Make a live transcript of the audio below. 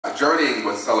Journeying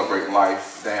with Celebrate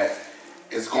Life that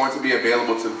is going to be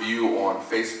available to view on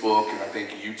Facebook and I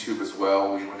think YouTube as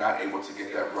well. We were not able to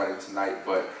get that running tonight,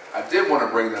 but I did want to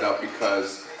bring that up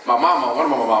because my mama, one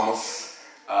of my mamas,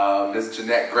 Ms.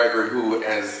 Jeanette Gregory, who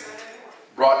has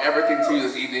brought everything to you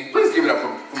this evening. Please give it up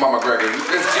for Mama Gregory.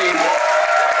 Ms. G.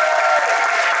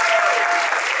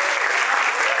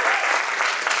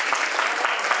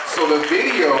 So the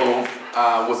video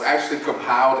was actually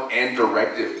compiled and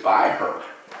directed by her.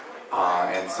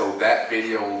 And so that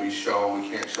video will be shown. We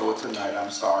can't show it tonight, I'm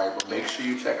sorry, but make sure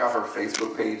you check out her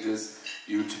Facebook pages,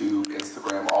 YouTube,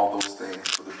 Instagram, all those things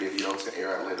for the video to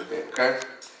air at a later date, okay?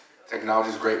 Technology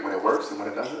is great when it works, and when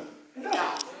it doesn't, it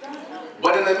doesn't.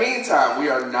 But in the meantime, we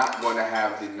are not going to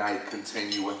have the night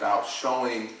continue without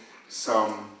showing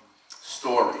some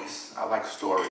stories. I like stories.